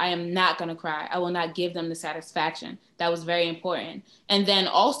 no, I am not going to cry. I will not give them the satisfaction. That was very important. And then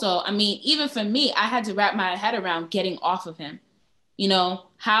also, I mean, even for me, I had to wrap my head around getting off of him.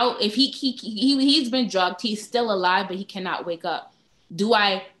 How, if he's been drugged, he's still alive, but he cannot wake up. Do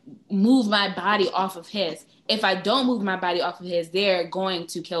I move my body off of his? If I don't move my body off of his, they're going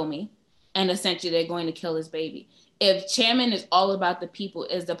to kill me. And essentially they're going to kill his baby. If Chairman is all about the people,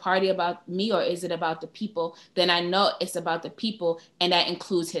 is the party about me or is it about the people? Then I know it's about the people, and that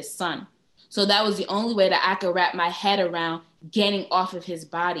includes his son. So that was the only way that I could wrap my head around getting off of his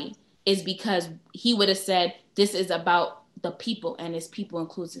body, is because he would have said, this is about the people, and his people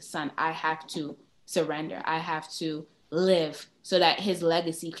includes his son. I have to surrender. I have to live so that his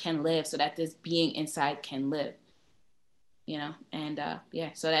legacy can live, so that this being inside can live.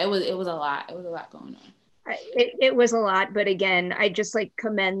 So that it was a lot. It was a lot going on. It was a lot, but again, I just like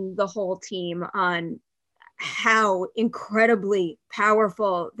commend the whole team on how incredibly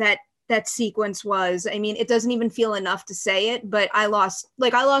powerful that sequence was. I mean, it doesn't even feel enough to say it, but I lost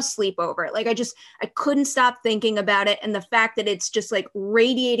sleep over it. Like I couldn't stop thinking about it. And the fact that it's just like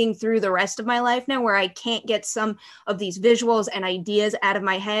radiating through the rest of my life now, where I can't get some of these visuals and ideas out of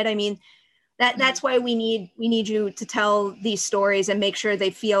my head. I mean, that's why we need you to tell these stories and make sure they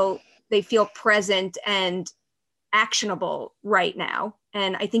feel present and actionable right now.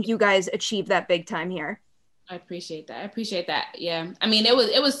 And I think you guys achieved that big time here. I appreciate that. Yeah. I mean, it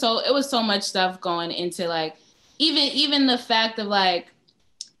was so much stuff going into like, even the fact of like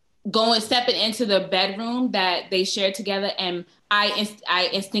stepping into the bedroom that they shared together, and I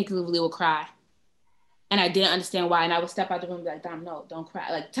instinctively would cry. And I didn't understand why. And I would step out the room and be like, Dom, no, don't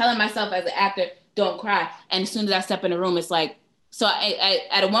cry. Like telling myself as an actor, don't cry. And as soon as I step in the room, it's like, so I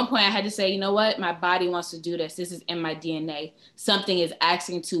at one point I had to say, you know what? My body wants to do this. This is in my DNA. Something is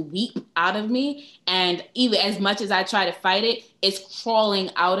asking to weep out of me. And even as much as I try to fight it, it's crawling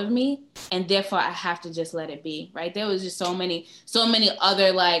out of me. And therefore I have to just let it be, right? There was just so many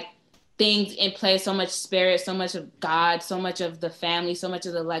other like things in play, so much spirit, so much of God, so much of the family, so much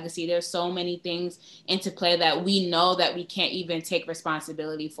of the legacy. There's so many things into play that we know that we can't even take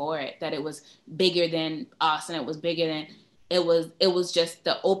responsibility for it, that it was bigger than us, and it was bigger than, it was just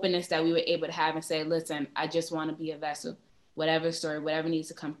the openness that we were able to have and say, listen, I just want to be a vessel, whatever story, whatever needs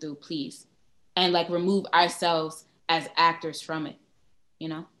to come through, please. And like remove ourselves as actors from it,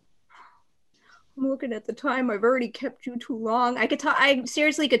 I'm looking at the time. I've already kept you too long. I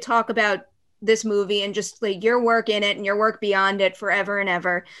seriously could talk about this movie and just like your work in it and your work beyond it forever and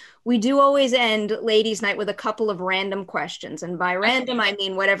ever. We do always end Ladies' Night with a couple of random questions. And by random, I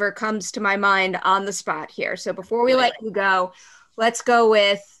mean whatever comes to my mind on the spot here. So before we let you go, let's go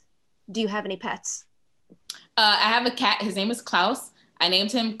with, do you have any pets? I have a cat. His name is Klaus. I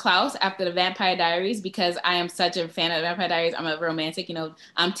named him Klaus after the Vampire Diaries because I am such a fan of the Vampire Diaries. I'm a romantic,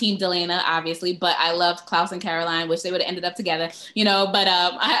 I'm Team Delena, obviously, but I loved Klaus and Caroline, which they would have ended up together, but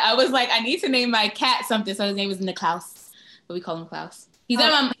I was like, I need to name my cat something. So his name is Niklaus, but we call him Klaus.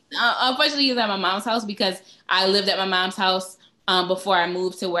 Unfortunately, he's at my mom's house because I lived at my mom's house before I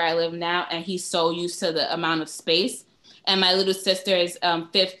moved to where I live now. And he's so used to the amount of space. And my little sister is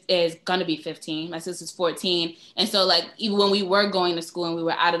gonna be 15. My sister's 14. And so like, even when we were going to school and we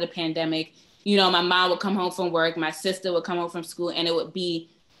were out of the pandemic, my mom would come home from work, my sister would come home from school, and it would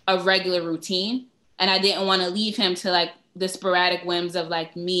be a regular routine. And I didn't want to leave him to like the sporadic whims of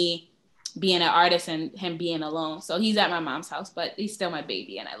like me being an artist and him being alone. So he's at my mom's house, but he's still my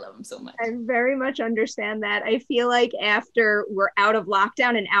baby and I love him so much. I very much understand that. I feel like after we're out of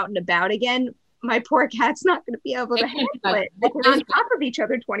lockdown and out and about again, my poor cat's not going to be able to handle it. They're on top of each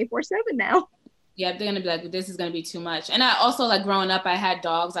other 24/7 now. Yeah, they're going to be like, this is going to be too much. And I also, like, growing up, I had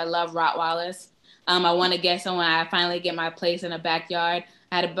dogs. I love Rottweilers. I want to get someone. I finally get my place in a backyard.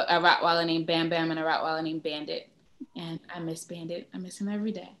 I had a Rottweiler named Bam Bam and a Rottweiler named Bandit. And I miss Bandit. I miss him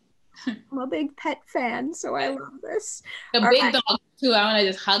every day. I'm a big pet fan, so I love this. The big dog too. I want to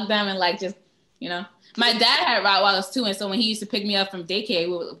just hug them and like just, you know. My dad had Rottweilers too, and so when he used to pick me up from daycare, he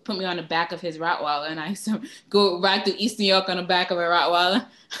would put me on the back of his Rottweiler, and I used to go ride through East New York on the back of a Rottweiler.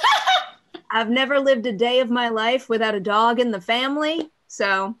 I've never lived a day of my life without a dog in the family,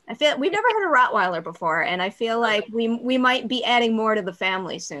 so I feel we've never had a Rottweiler before, and I feel like we might be adding more to the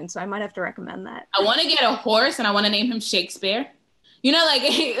family soon, so I might have to recommend that. I want to get a horse, and I want to name him Shakespeare. You know, like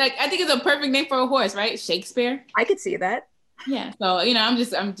I think it's a perfect name for a horse, right? Shakespeare. I could see that. Yeah. So, you know, I'm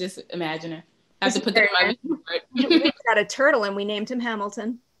just imagining. I have to put that in my we got a turtle and we named him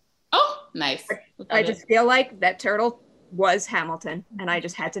Hamilton. Oh, nice. I just feel like that turtle was Hamilton and I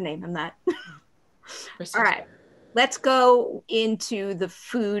just had to name him that. All right. Let's go into the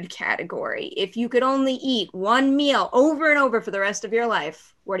food category. If you could only eat one meal over and over for the rest of your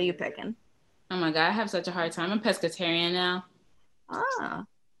life, what are you picking? Oh my God, I have such a hard time. I'm pescatarian now. Ah.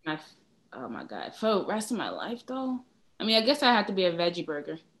 Oh my God. For the rest of my life though, I mean, I guess I have to be a veggie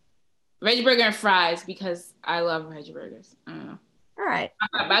burger. Veggie burger and fries because I love veggie burgers. I don't know. All right.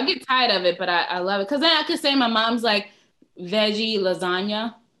 I get tired of it, but I love it. Because then I could say my mom's like veggie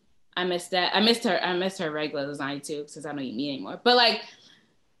lasagna. I miss that. I miss her regular lasagna too, since I don't eat meat anymore. But like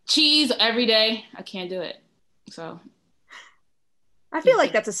cheese every day, I can't do it. So I feel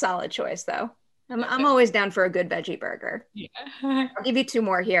like that's a solid choice though. I'm always down for a good veggie burger. Yeah. I'll give you two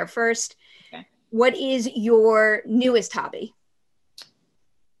more here. First, okay. What is your newest hobby?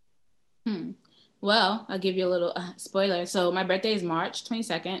 Well, I'll give you a little spoiler. So my birthday is March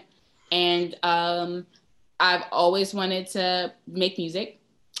 22nd, and I've always wanted to make music.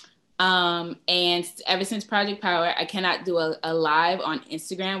 And ever since Project Power, I cannot do a live on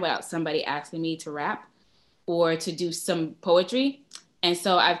Instagram without somebody asking me to rap or to do some poetry. And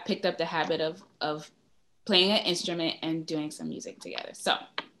so I've picked up the habit of playing an instrument and doing some music together. So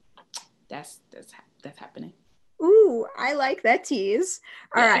that's happening. Ooh, I like that tease.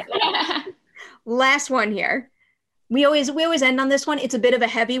 All right. Last one here. We always end on this one. It's a bit of a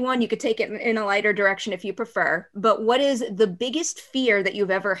heavy one. You could take it in a lighter direction if you prefer. But what is the biggest fear that you've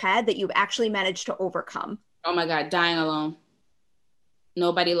ever had that you've actually managed to overcome? Oh my God, dying alone.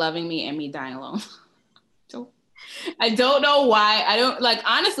 Nobody loving me and me dying alone. I don't know why. I don't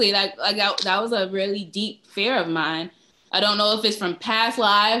honestly, that was a really deep fear of mine. I don't know if it's from past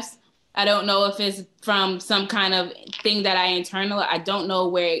lives. I don't know if it's from some kind of thing that I internalized. I don't know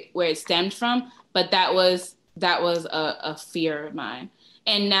where it stemmed from, but that was a fear of mine.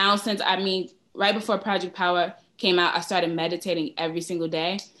 And now right before Project Power came out, I started meditating every single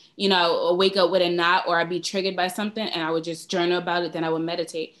day. You know, I'll wake up with a knot or I'd be triggered by something and I would just journal about it. Then I would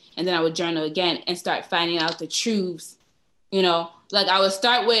meditate and then I would journal again and start finding out the truths. You know, like I would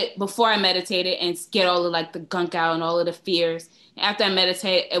start with before I meditated and get all of like the gunk out and all of the fears. After I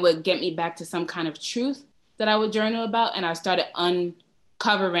meditate, it would get me back to some kind of truth that I would journal about. And I started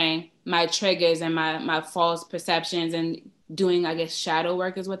uncovering my triggers and my false perceptions and doing, I guess, shadow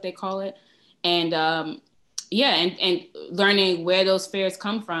work is what they call it. And and learning where those fears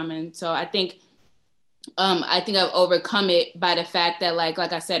come from. And so I think I've overcome it by the fact that like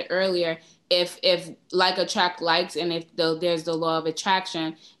I said earlier, if like attract likes and if there's the law of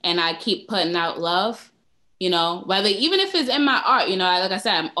attraction and I keep putting out love, you know, whether even if it's in my art, you know, like I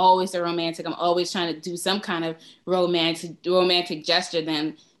said, I'm always a romantic. I'm always trying to do some kind of romantic gesture.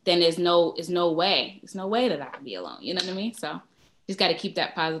 Then there's no way that I can be alone. You know what I mean? So just got to keep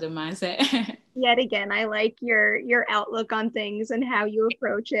that positive mindset. Yet again, I like your outlook on things and how you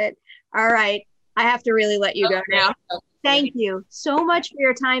approach it. All right. I have to really let you go now. Thank you so much for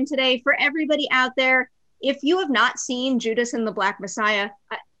your time today. For everybody out there, if you have not seen Judas and the Black Messiah,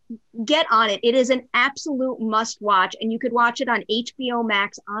 get on it. It is an absolute must watch, and you could watch it on HBO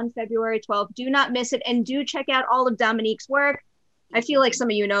Max on February 12th. Do not miss it, and do check out all of Dominique's work. I feel like some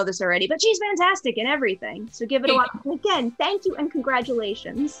of you know this already, but she's fantastic in everything. So give it a watch. And again, thank you and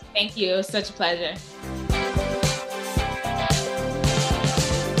congratulations. Thank you. It was such a pleasure.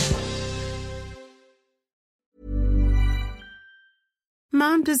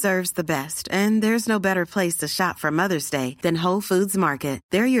 Mom deserves the best, and there's no better place to shop for Mother's Day than Whole Foods Market.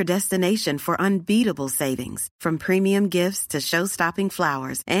 They're your destination for unbeatable savings, from premium gifts to show-stopping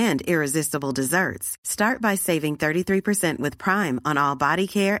flowers and irresistible desserts. Start by saving 33% with Prime on all body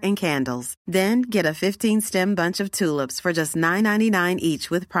care and candles. Then get a 15-stem bunch of tulips for just $9.99 each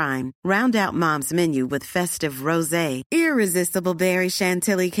with Prime. Round out Mom's menu with festive rosé, irresistible berry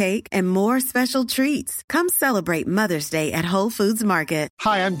chantilly cake, and more special treats. Come celebrate Mother's Day at Whole Foods Market.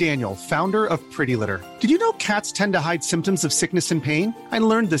 Hi, I'm Daniel, founder of Pretty Litter. Did you know cats tend to hide symptoms of sickness and pain? I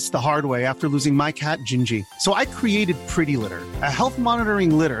learned this the hard way after losing my cat, Gingy. So I created Pretty Litter, a health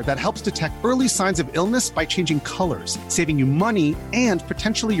monitoring litter that helps detect early signs of illness by changing colors, saving you money and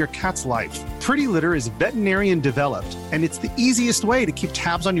potentially your cat's life. Pretty Litter is veterinarian developed, and it's the easiest way to keep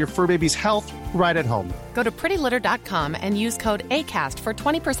tabs on your fur baby's health right at home. Go to prettylitter.com and use code ACAST for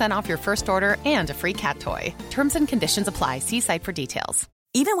 20% off your first order and a free cat toy. Terms and conditions apply. See site for details.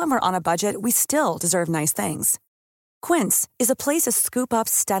 Even when we're on a budget, we still deserve nice things. Quince is a place to scoop up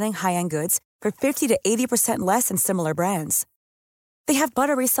stunning high-end goods for 50 to 80% less than similar brands. They have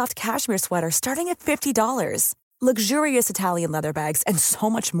buttery soft cashmere sweaters starting at $50, luxurious Italian leather bags, and so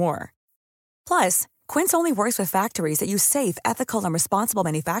much more. Plus, Quince only works with factories that use safe, ethical, and responsible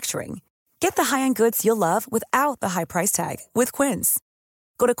manufacturing. Get the high-end goods you'll love without the high price tag with Quince.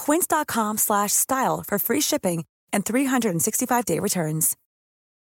 Go to quince.com/style for free shipping and 365-day returns.